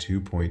Parenting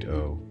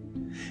 2.0.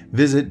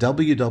 Visit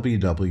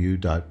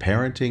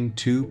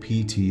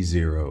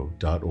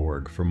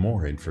www.parenting2pt0.org for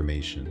more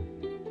information.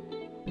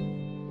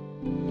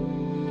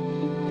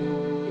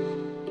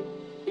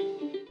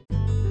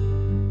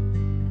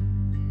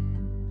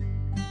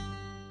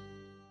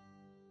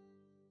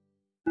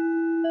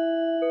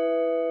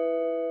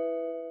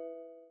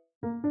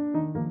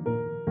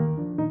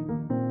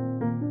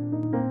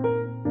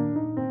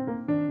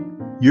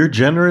 Your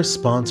generous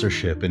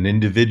sponsorship and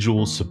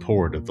individual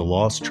support of the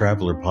Lost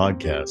Traveler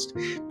podcast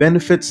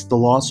benefits the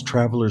Lost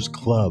Travelers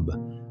Club,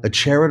 a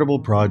charitable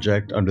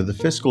project under the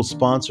fiscal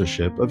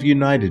sponsorship of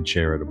United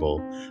Charitable,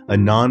 a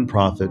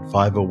nonprofit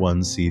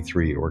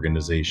 501c3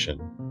 organization.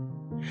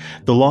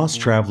 The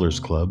Lost Travelers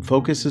Club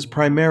focuses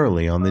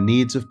primarily on the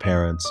needs of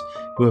parents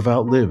who have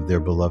outlived their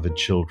beloved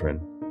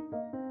children.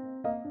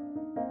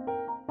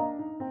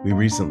 We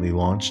recently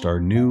launched our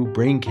new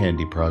Brain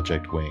Candy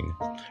Project wing,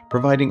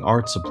 providing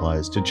art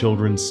supplies to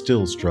children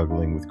still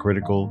struggling with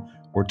critical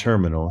or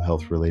terminal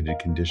health-related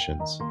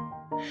conditions.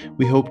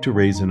 We hope to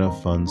raise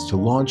enough funds to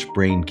launch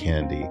Brain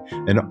Candy,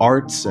 an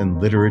arts and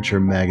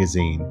literature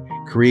magazine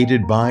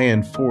created by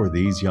and for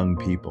these young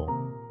people.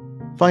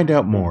 Find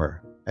out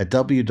more at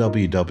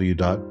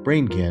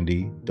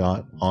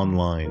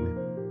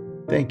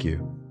www.braincandy.online. Thank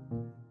you.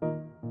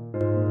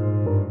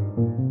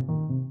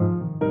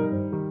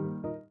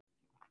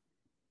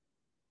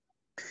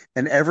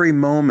 And every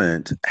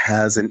moment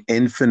has an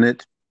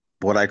infinite,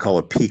 what I call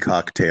a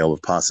peacock tail of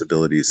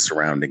possibilities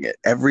surrounding it.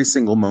 Every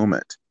single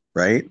moment,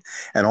 right?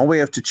 And all we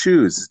have to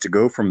choose is to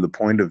go from the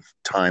point of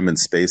time and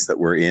space that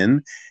we're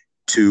in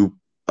to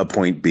a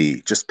point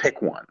B. Just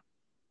pick one.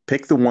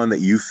 Pick the one that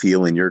you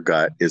feel in your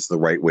gut is the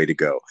right way to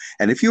go.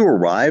 And if you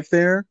arrive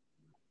there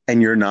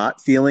and you're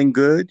not feeling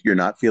good, you're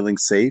not feeling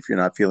safe, you're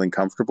not feeling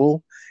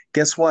comfortable,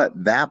 guess what?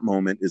 That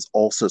moment is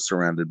also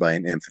surrounded by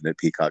an infinite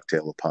peacock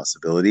tail of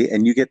possibility,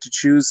 and you get to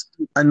choose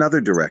another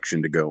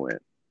direction to go in,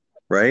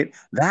 right?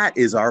 That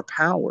is our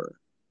power.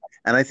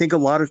 And I think a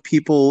lot of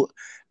people,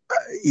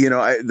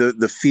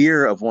 the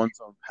fear of one's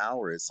own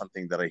power is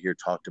something that I hear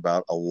talked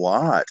about a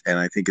lot, and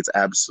I think it's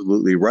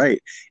absolutely right.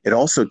 It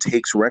also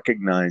takes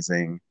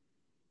recognizing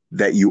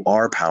that you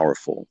are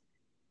powerful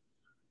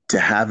to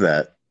have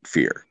that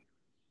fear.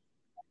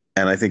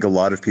 And I think a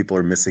lot of people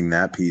are missing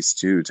that piece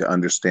too, to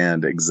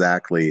understand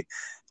exactly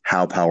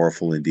how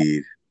powerful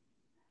indeed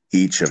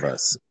each of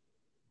us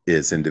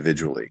is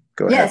individually.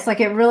 Go ahead. Yes, like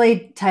it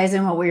really ties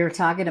in what we were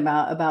talking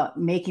about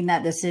making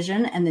that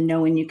decision and then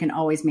knowing you can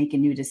always make a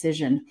new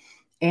decision.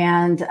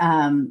 And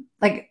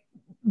like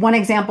one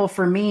example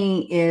for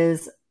me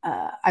is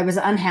I was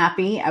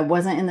unhappy. I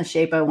wasn't in the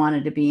shape I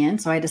wanted to be in.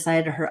 So I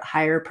decided to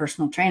hire a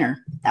personal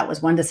trainer. That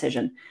was one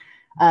decision.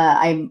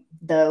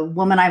 The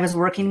woman I was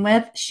working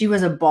with, she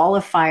was a ball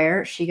of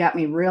fire. She got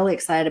me really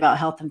excited about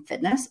health and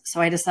fitness.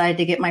 So I decided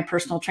to get my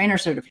personal trainer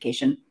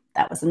certification.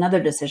 That was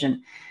another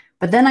decision.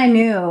 But then I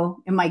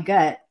knew in my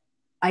gut,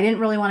 I didn't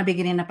really want to be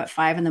getting up at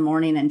 5 a.m.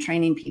 and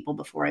training people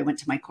before I went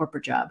to my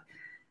corporate job.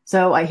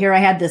 So I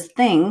had this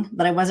thing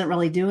that I wasn't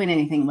really doing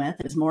anything with.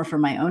 It was more for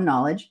my own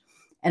knowledge.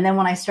 And then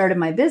when I started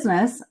my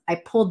business, I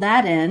pulled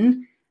that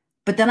in,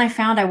 but then I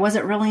found I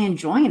wasn't really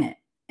enjoying it.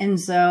 And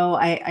so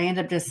I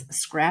ended up just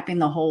scrapping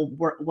the whole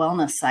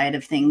wellness side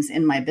of things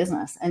in my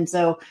business. And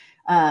so,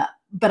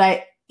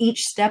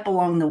 each step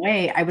along the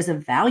way, I was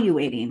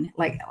evaluating,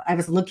 like I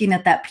was looking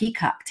at that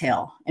peacock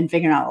tail and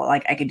figuring out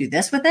like I could do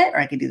this with it, or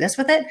I could do this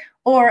with it,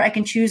 or I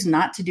can choose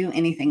not to do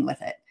anything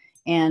with it.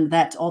 And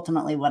that's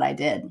ultimately what I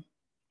did.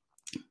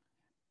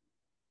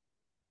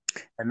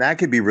 And that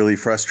could be really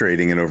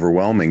frustrating and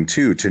overwhelming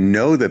too, to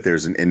know that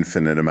there's an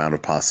infinite amount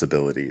of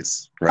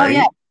possibilities, right? Oh,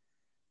 yeah.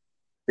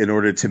 In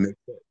order to make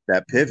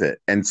that pivot.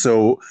 And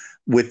so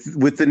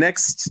with the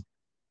next,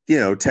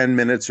 10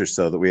 minutes or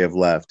so that we have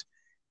left,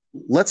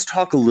 let's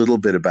talk a little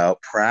bit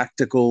about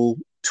practical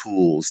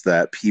tools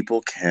that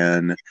people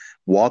can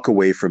walk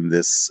away from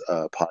this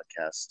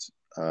podcast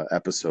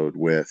episode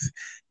with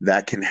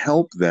that can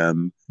help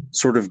them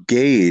sort of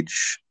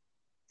gauge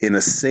in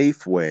a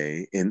safe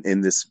way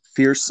in this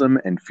fearsome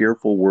and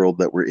fearful world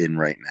that we're in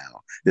right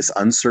now, this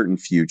uncertain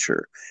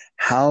future.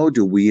 How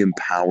do we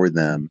empower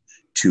them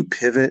to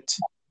pivot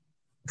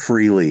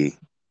freely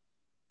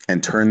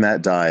and turn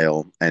that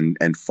dial and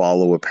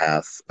follow a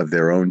path of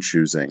their own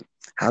choosing?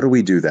 How do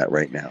we do that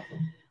right now?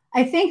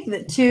 I think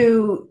that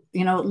to,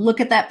 look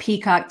at that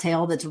peacock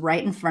tail that's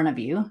right in front of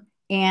you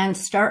and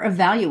start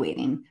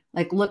evaluating,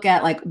 like look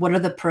at like, what are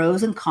the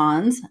pros and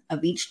cons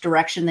of each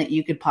direction that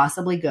you could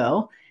possibly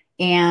go,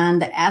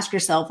 and ask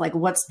yourself, like,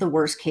 what's the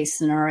worst case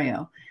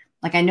scenario?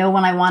 Like, I know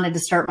when I wanted to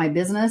start my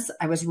business,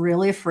 I was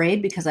really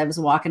afraid because I was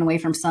walking away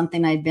from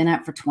something I'd been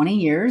at for 20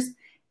 years.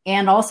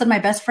 And all of a sudden, my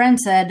best friend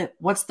said,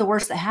 "What's the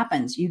worst that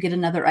happens? You get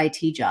another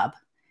IT job."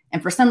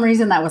 And for some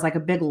reason, that was like a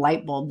big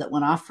light bulb that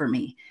went off for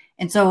me.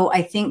 And so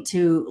I think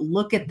to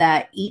look at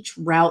that, each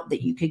route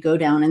that you could go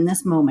down in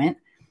this moment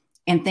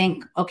and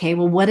think, okay,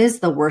 well, what is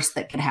the worst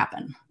that could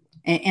happen?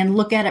 And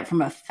look at it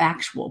from a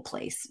factual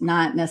place,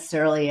 not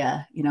necessarily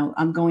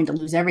I'm going to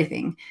lose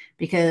everything,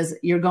 because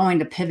you're going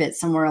to pivot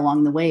somewhere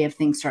along the way if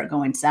things start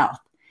going south.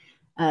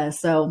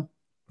 So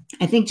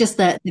I think just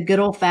the good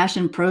old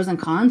fashioned pros and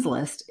cons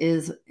list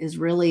is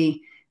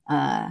really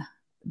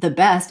the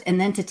best. And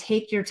then to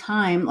take your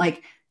time,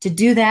 like to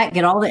do that,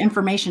 get all the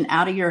information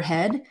out of your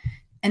head,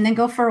 and then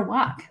go for a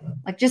walk.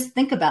 Like just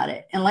think about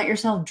it and let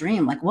yourself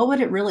dream. Like what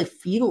would it really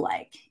feel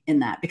like in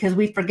that? Because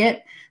we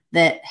forget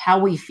that how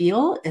we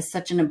feel is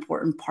such an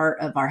important part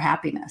of our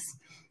happiness.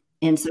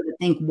 And so to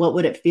think, what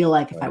would it feel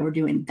like if I were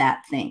doing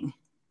that thing?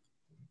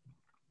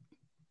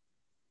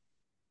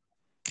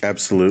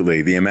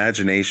 Absolutely. The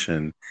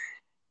imagination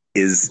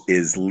is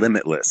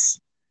limitless.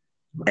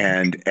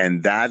 And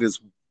that is,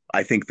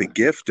 I think, the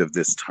gift of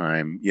this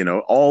time,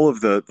 all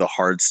of the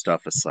hard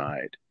stuff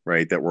aside,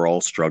 right, that we're all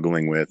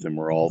struggling with and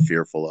we're all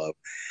fearful of.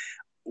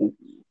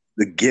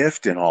 The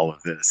gift in all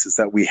of this is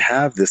that we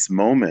have this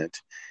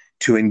moment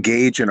to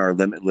engage in our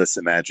limitless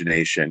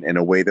imagination in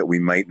a way that we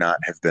might not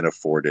have been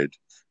afforded.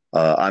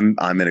 I'm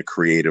in a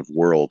creative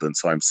world, and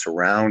so I'm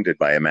surrounded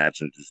by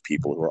imaginative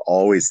people who are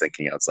always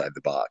thinking outside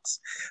the box.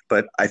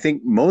 But I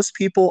think most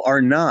people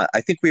are not.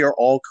 I think we are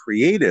all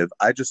creative.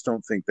 I just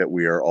don't think that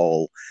we are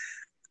all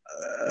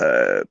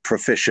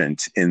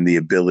proficient in the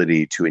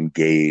ability to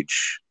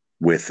engage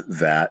with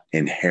that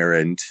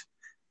inherent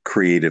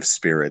creative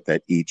spirit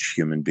that each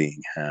human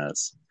being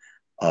has.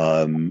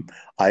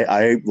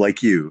 I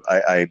like you,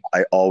 I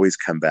always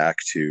come back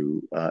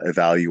to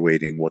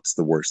evaluating what's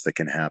the worst that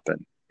can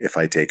happen if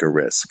I take a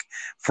risk.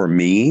 For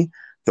me,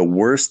 the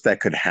worst that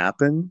could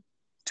happen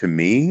to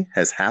me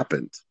has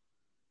happened,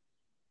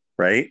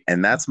 right?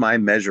 And that's my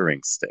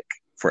measuring stick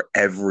for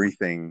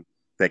everything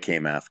that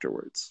came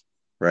afterwards,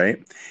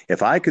 right?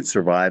 If I could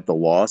survive the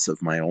loss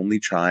of my only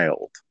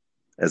child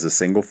as a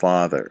single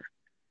father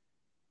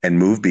and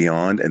move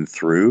beyond and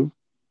through,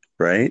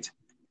 right?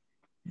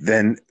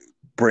 Then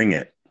bring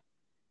it.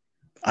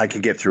 I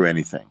can get through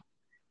anything,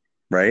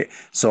 right?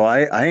 So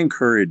I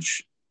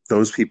encourage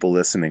those people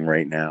listening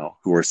right now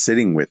who are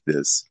sitting with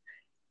this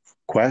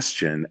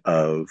question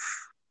of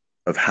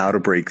how to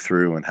break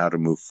through and how to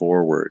move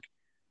forward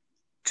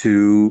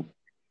to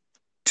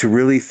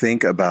really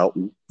think about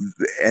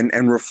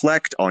and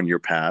reflect on your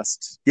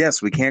past.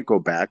 Yes, we can't go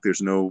back.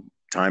 There's no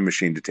time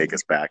machine to take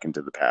us back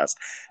into the past,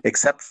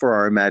 except for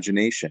our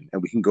imagination.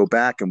 And we can go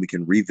back and we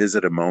can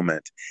revisit a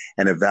moment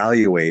and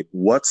evaluate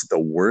what's the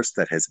worst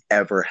that has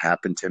ever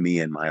happened to me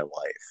in my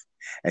life,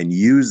 and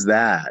use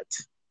that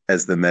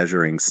as the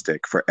measuring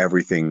stick for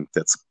everything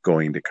that's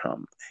going to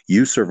come.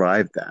 You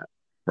survived that,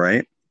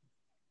 right?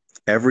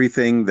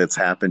 Everything that's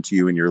happened to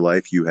you in your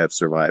life, you have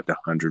survived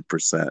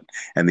 100%.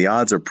 And the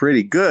odds are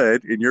pretty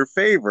good in your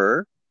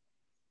favor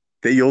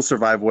that you'll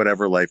survive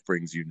whatever life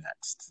brings you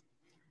next.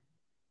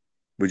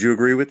 Would you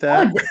agree with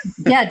that? Oh,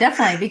 yeah,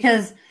 definitely.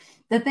 Because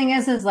the thing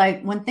is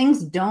like when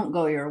things don't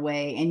go your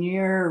way and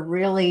you're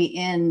really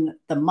in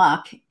the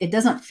muck, it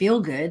doesn't feel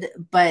good,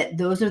 but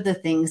those are the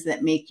things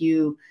that make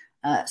you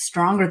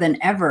stronger than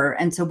ever.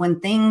 And so when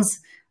things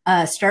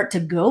start to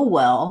go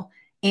well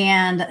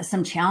and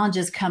some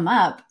challenges come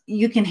up,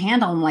 you can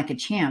handle them like a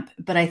champ.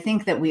 But I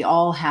think that we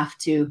all have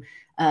to,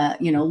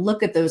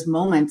 look at those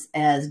moments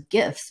as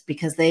gifts,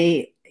 because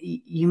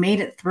you made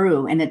it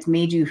through and it's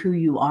made you who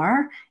you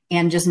are.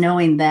 And just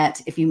knowing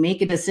that if you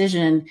make a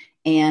decision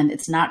and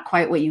it's not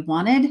quite what you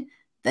wanted,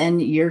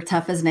 then you're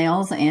tough as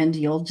nails and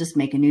you'll just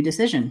make a new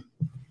decision.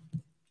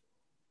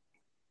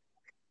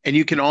 And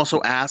you can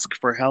also ask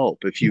for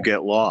help if you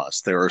get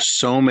lost. There are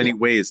so many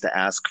ways to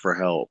ask for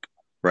help,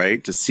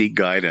 right? To seek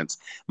guidance.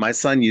 My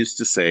son used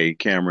to say,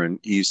 Cameron,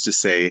 he used to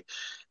say,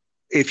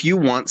 if you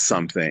want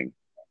something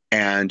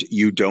and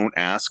you don't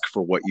ask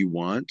for what you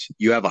want,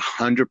 you have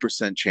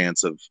 100%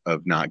 chance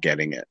of not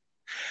getting it.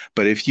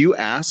 But if you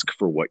ask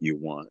for what you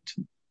want,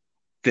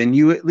 then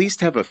you at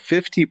least have a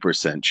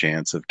 50%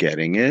 chance of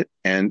getting it.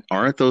 And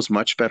aren't those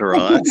much better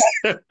odds?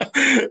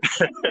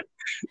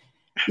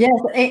 Yes.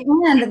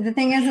 And the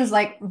thing is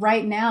like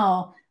right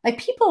now, like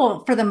people,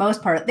 for the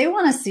most part, they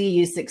want to see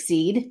you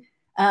succeed.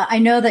 I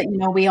know that,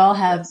 we all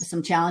have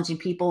some challenging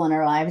people in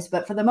our lives,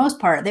 but for the most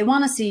part, they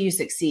want to see you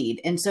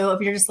succeed. And so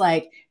if you're just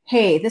like,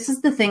 hey, this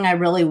is the thing I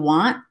really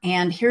want,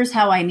 and here's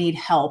how I need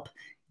help.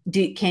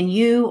 Can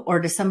you, or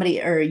does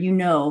somebody,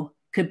 or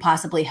could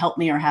possibly help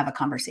me or have a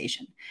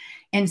conversation?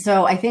 And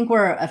so I think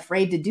we're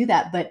afraid to do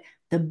that. But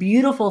the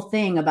beautiful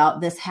thing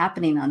about this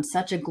happening on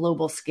such a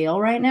global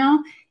scale right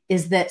now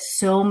is that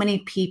so many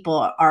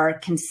people are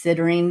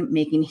considering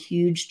making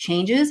huge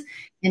changes.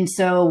 And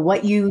so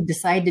what you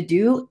decide to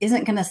do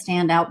isn't going to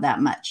stand out that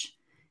much.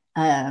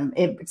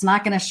 It's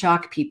not going to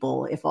shock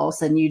people if all of a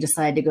sudden you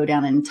decide to go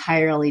down an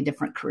entirely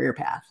different career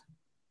path.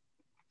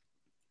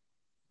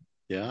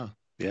 Yeah.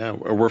 Yeah,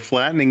 we're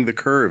flattening the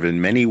curve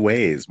in many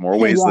ways, more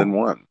ways Yeah. than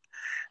one.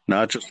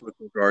 Not just with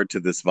regard to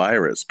this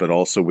virus, but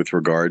also with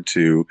regard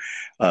to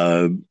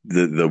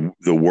the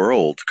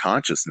world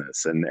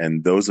consciousness,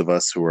 and those of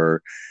us who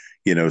are,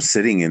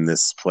 sitting in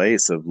this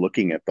place of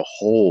looking at the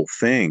whole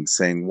thing,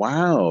 saying,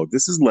 "Wow,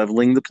 this is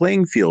leveling the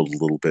playing field a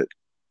little bit,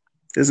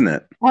 isn't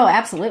it?" Oh,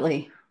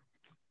 absolutely.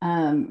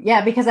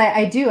 Yeah, because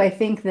I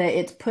think that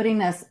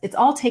it's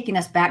all taking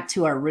us back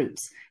to our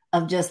roots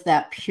of just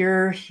that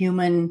pure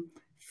human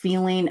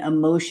feeling,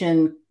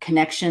 emotion,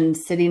 connection,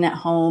 sitting at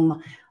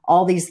home,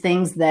 all these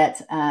things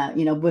that,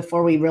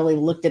 before we really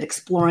looked at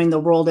exploring the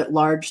world at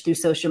large through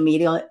social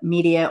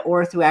media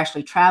or through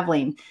actually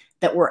traveling,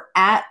 that we're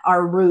at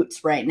our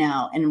roots right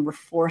now and we're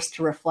forced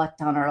to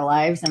reflect on our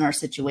lives and our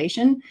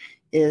situation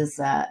is,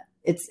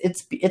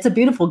 it's a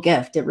beautiful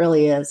gift. It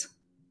really is.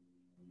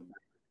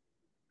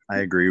 I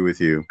agree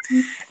with you.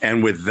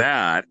 And with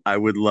that, I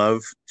would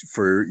love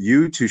for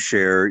you to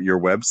share your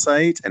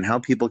website and how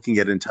people can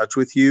get in touch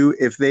with you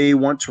if they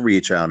want to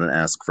reach out and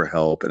ask for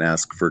help and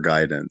ask for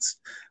guidance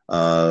through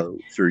Of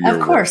your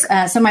work. course.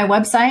 So my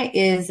website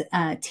is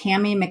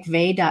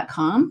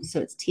tammymcvay.com. So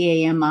it's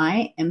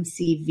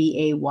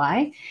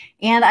TAMIMCVAY.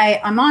 And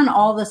I'm on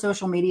all the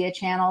social media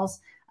channels.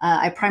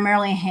 I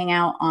primarily hang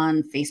out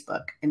on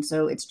Facebook. And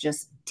so it's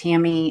just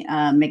Tammy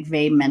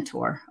McVay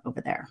Mentor over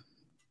there.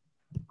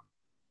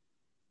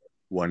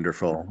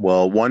 Wonderful.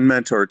 Well, one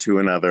mentor to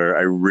another.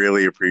 I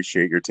really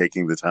appreciate your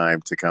taking the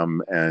time to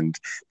come and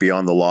be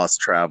on The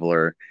Lost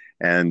Traveler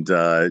and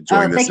join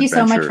this Thank you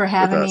so much adventure for with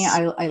having me.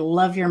 us. I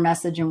love your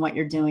message and what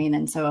you're doing.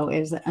 And so it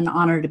was an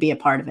honor to be a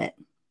part of it.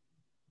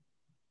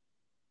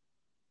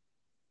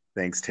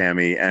 Thanks,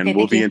 Tammy. And Okay,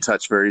 we'll thank be you. in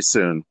touch very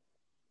soon.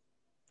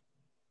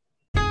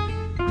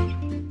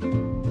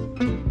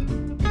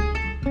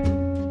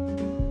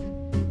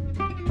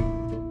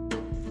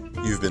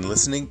 You've been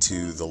listening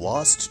to The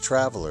Lost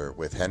Traveler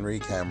with Henry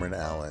Cameron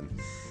Allen.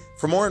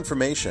 For more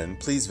information,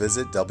 please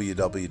visit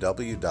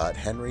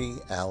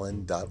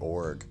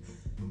www.henryallen.org.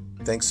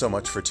 Thanks so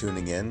much for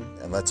tuning in,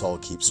 and let's all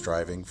keep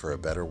striving for a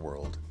better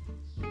world.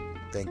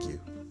 Thank you.